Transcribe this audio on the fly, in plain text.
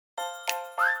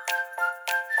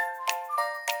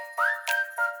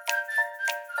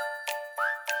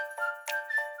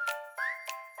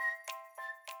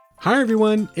Hi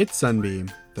everyone, it's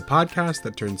Sunbeam, the podcast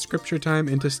that turns scripture time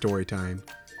into story time.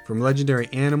 From legendary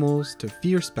animals to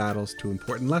fierce battles to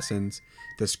important lessons,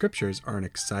 the scriptures are an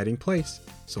exciting place,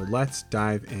 so let's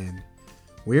dive in.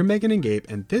 We're Megan and Gabe,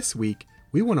 and this week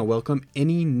we want to welcome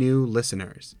any new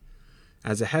listeners.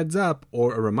 As a heads up,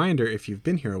 or a reminder if you've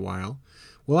been here a while,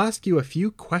 we'll ask you a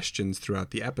few questions throughout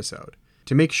the episode.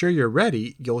 To make sure you're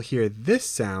ready, you'll hear this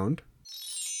sound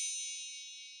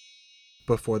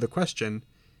before the question,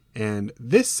 and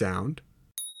this sound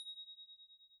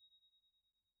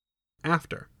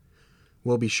after.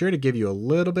 We'll be sure to give you a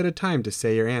little bit of time to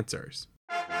say your answers.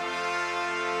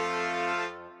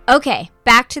 Okay,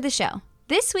 back to the show.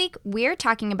 This week, we're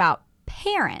talking about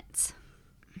parents.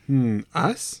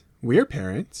 Us? We're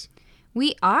parents.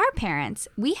 We are parents.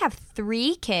 We have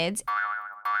 3 kids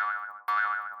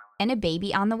and a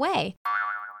baby on the way.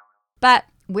 But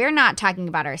we're not talking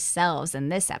about ourselves in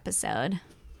this episode.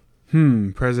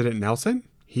 President Nelson?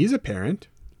 He's a parent.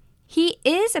 He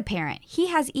is a parent. He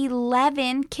has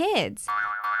 11 kids.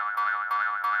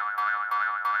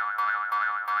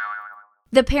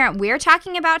 The parent we're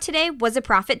talking about today was a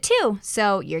prophet too,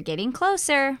 so you're getting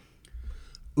closer.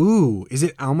 Ooh, is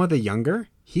it Alma the Younger?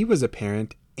 He was a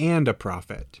parent and a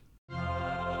prophet.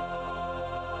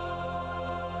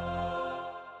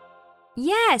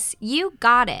 Yes, you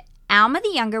got it. Alma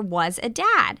the Younger was a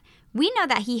dad. We know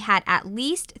that he had at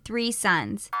least 3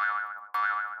 sons.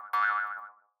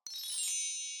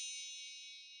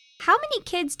 How many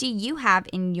kids do you have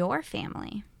in your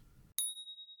family?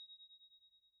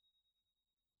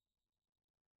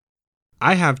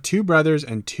 I have 2 brothers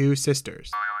and 2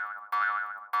 sisters.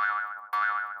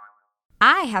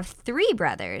 I have 3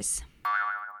 brothers.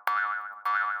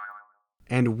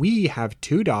 And we have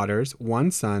 2 daughters,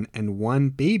 1 son, and 1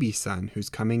 baby son who's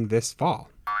coming this fall.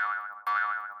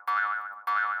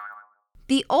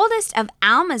 The oldest of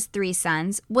Alma's 3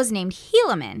 sons was named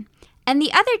Helaman, and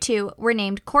the other 2 were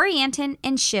named Corianton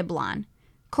and Shiblon.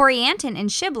 Corianton and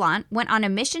Shiblon went on a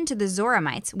mission to the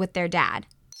Zoramites with their dad.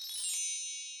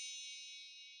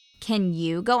 Can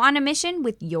you go on a mission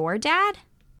with your dad?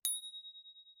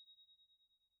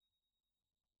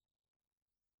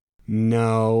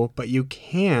 No, but you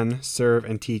can serve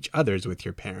and teach others with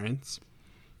your parents.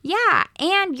 Yeah,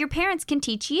 and your parents can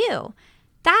teach you.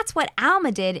 That's what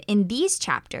Alma did in these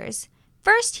chapters.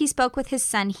 First, he spoke with his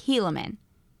son Helaman.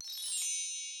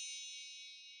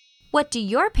 What do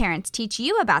your parents teach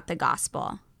you about the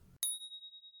gospel?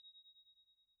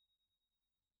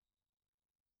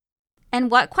 And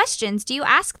what questions do you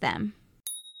ask them?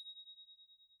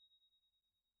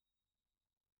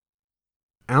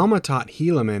 Alma taught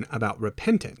Helaman about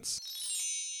repentance.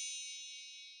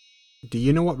 Do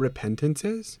you know what repentance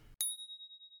is?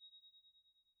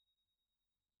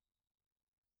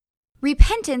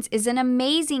 Repentance is an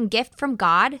amazing gift from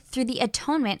God through the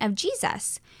atonement of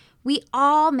Jesus. We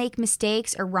all make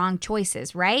mistakes or wrong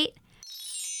choices, right?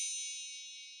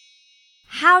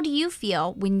 How do you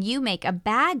feel when you make a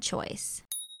bad choice?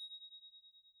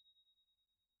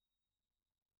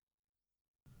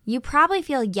 You probably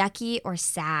feel yucky or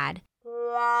sad.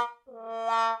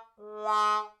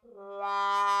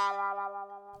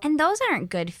 And those aren't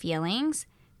good feelings.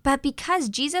 But because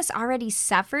Jesus already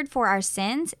suffered for our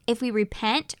sins, if we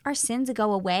repent, our sins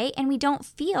go away and we don't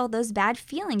feel those bad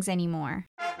feelings anymore.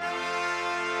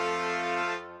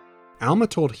 Alma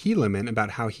told Helaman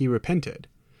about how he repented.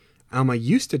 Alma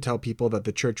used to tell people that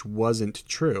the church wasn't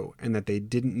true and that they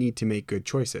didn't need to make good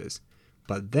choices.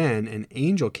 But then an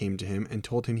angel came to him and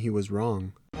told him he was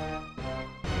wrong.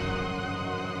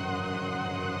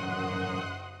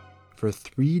 For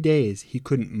 3 days, he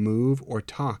couldn't move or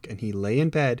talk, and he lay in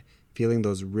bed feeling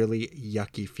those really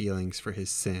yucky feelings for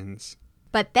his sins.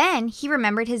 But then he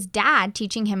remembered his dad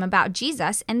teaching him about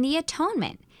Jesus and the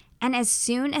atonement. And as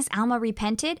soon as Alma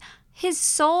repented, his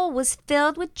soul was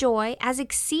filled with joy as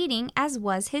exceeding as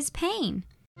was his pain.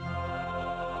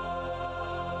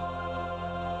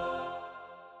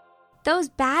 Those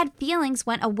bad feelings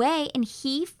went away and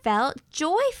he felt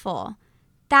joyful.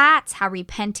 That's how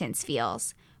repentance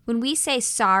feels. When we say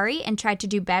sorry and try to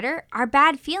do better, our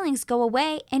bad feelings go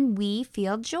away and we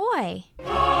feel joy.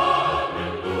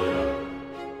 Hallelujah,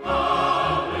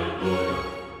 hallelujah,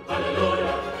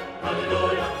 hallelujah,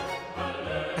 hallelujah,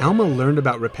 hallelujah. Alma learned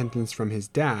about repentance from his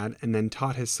dad and then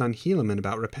taught his son Helaman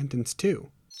about repentance too.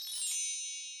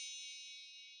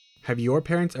 Have your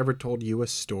parents ever told you a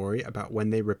story about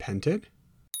when they repented?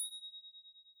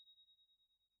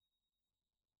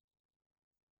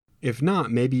 If not,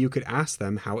 maybe you could ask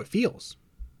them how it feels.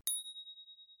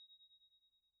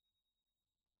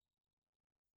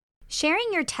 Sharing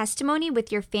your testimony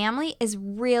with your family is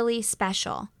really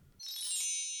special.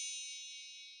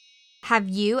 Have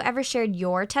you ever shared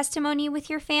your testimony with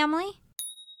your family?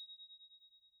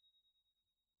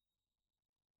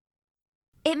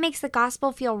 It makes the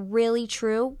gospel feel really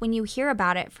true when you hear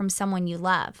about it from someone you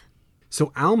love.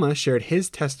 So Alma shared his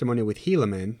testimony with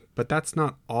Helaman, but that's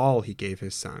not all he gave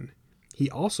his son. He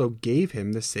also gave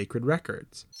him the sacred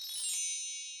records.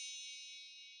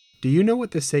 Do you know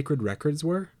what the sacred records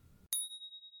were?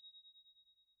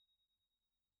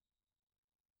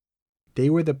 They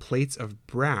were the plates of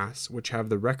brass which have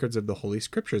the records of the Holy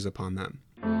Scriptures upon them.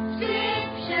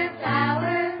 Scripture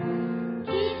power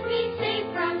keeps me safe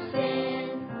from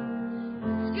sin.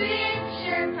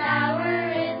 Scripture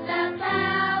power is the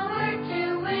power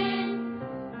to win.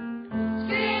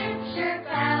 Scripture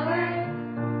power,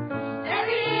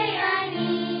 every day I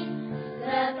need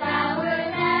the power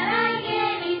that I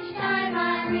get each time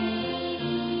I read.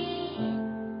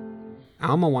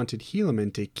 Alma wanted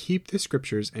Helaman to keep the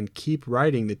Scriptures and keep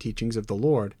writing the teachings of the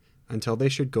Lord until they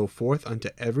should go forth unto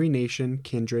every nation,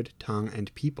 kindred, tongue,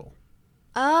 and people.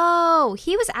 Oh,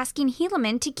 he was asking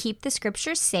Helaman to keep the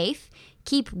Scriptures safe,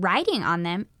 keep writing on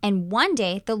them, and one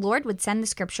day the Lord would send the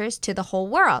Scriptures to the whole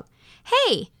world.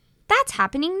 Hey, that's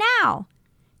happening now.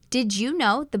 Did you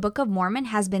know the Book of Mormon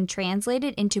has been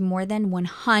translated into more than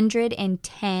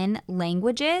 110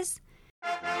 languages?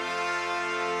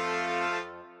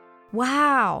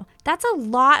 Wow, that's a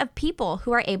lot of people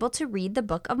who are able to read the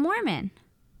Book of Mormon.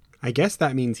 I guess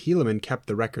that means Helaman kept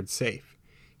the records safe.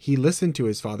 He listened to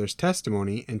his father's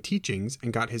testimony and teachings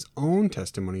and got his own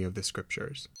testimony of the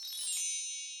Scriptures.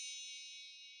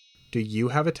 Do you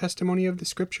have a testimony of the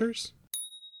Scriptures?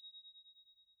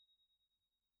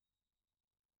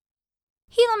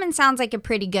 Helaman sounds like a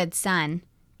pretty good son,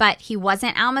 but he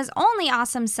wasn't Alma's only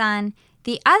awesome son.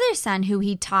 The other son who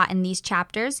he taught in these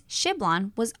chapters,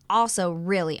 Shiblon, was also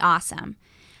really awesome.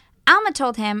 Alma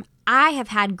told him, I have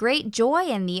had great joy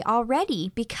in thee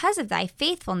already because of thy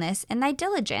faithfulness and thy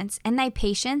diligence and thy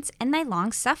patience and thy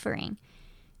long suffering.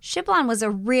 Shiblon was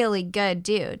a really good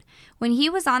dude. When he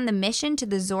was on the mission to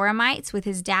the Zoramites with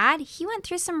his dad, he went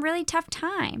through some really tough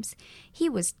times. He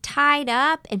was tied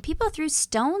up and people threw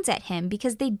stones at him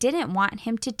because they didn't want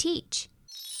him to teach.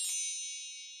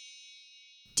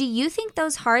 Do you think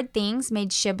those hard things made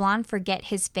Shiblon forget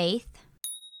his faith?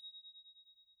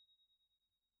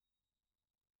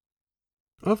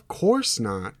 Of course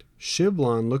not.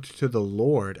 Shiblon looked to the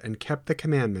Lord and kept the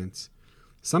commandments.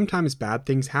 Sometimes bad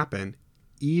things happen,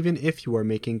 even if you are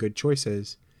making good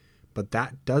choices. But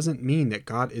that doesn't mean that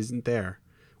God isn't there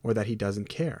or that he doesn't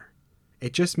care.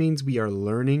 It just means we are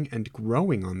learning and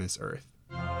growing on this earth.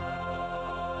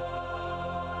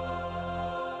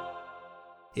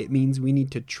 It means we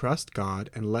need to trust God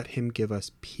and let him give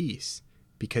us peace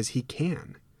because he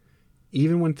can,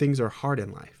 even when things are hard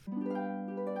in life.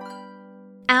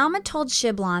 Alma told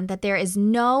Shiblon that there is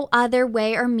no other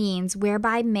way or means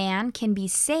whereby man can be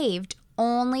saved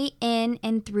only in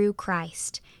and through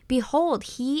Christ. Behold,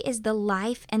 he is the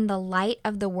life and the light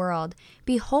of the world.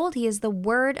 Behold, he is the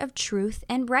word of truth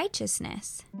and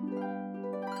righteousness.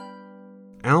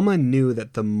 Alma knew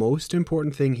that the most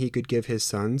important thing he could give his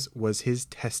sons was his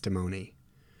testimony.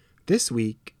 This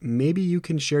week, maybe you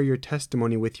can share your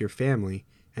testimony with your family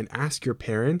and ask your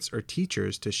parents or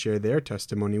teachers to share their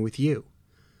testimony with you.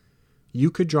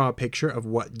 You could draw a picture of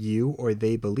what you or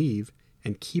they believe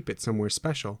and keep it somewhere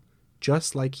special,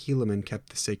 just like Helaman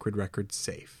kept the sacred records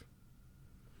safe.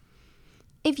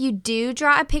 If you do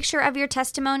draw a picture of your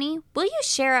testimony, will you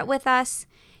share it with us?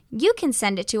 You can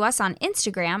send it to us on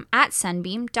Instagram at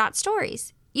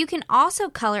sunbeam.stories. You can also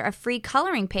color a free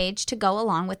coloring page to go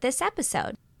along with this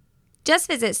episode. Just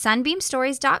visit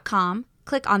sunbeamstories.com,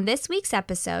 click on this week's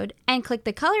episode, and click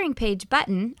the coloring page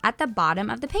button at the bottom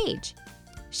of the page.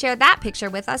 Share that picture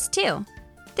with us too.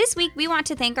 This week, we want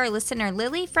to thank our listener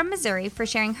Lily from Missouri for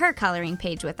sharing her coloring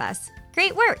page with us.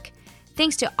 Great work!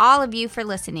 Thanks to all of you for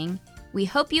listening. We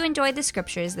hope you enjoyed the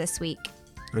scriptures this week.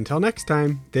 Until next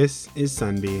time, this is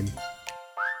Sunbeam.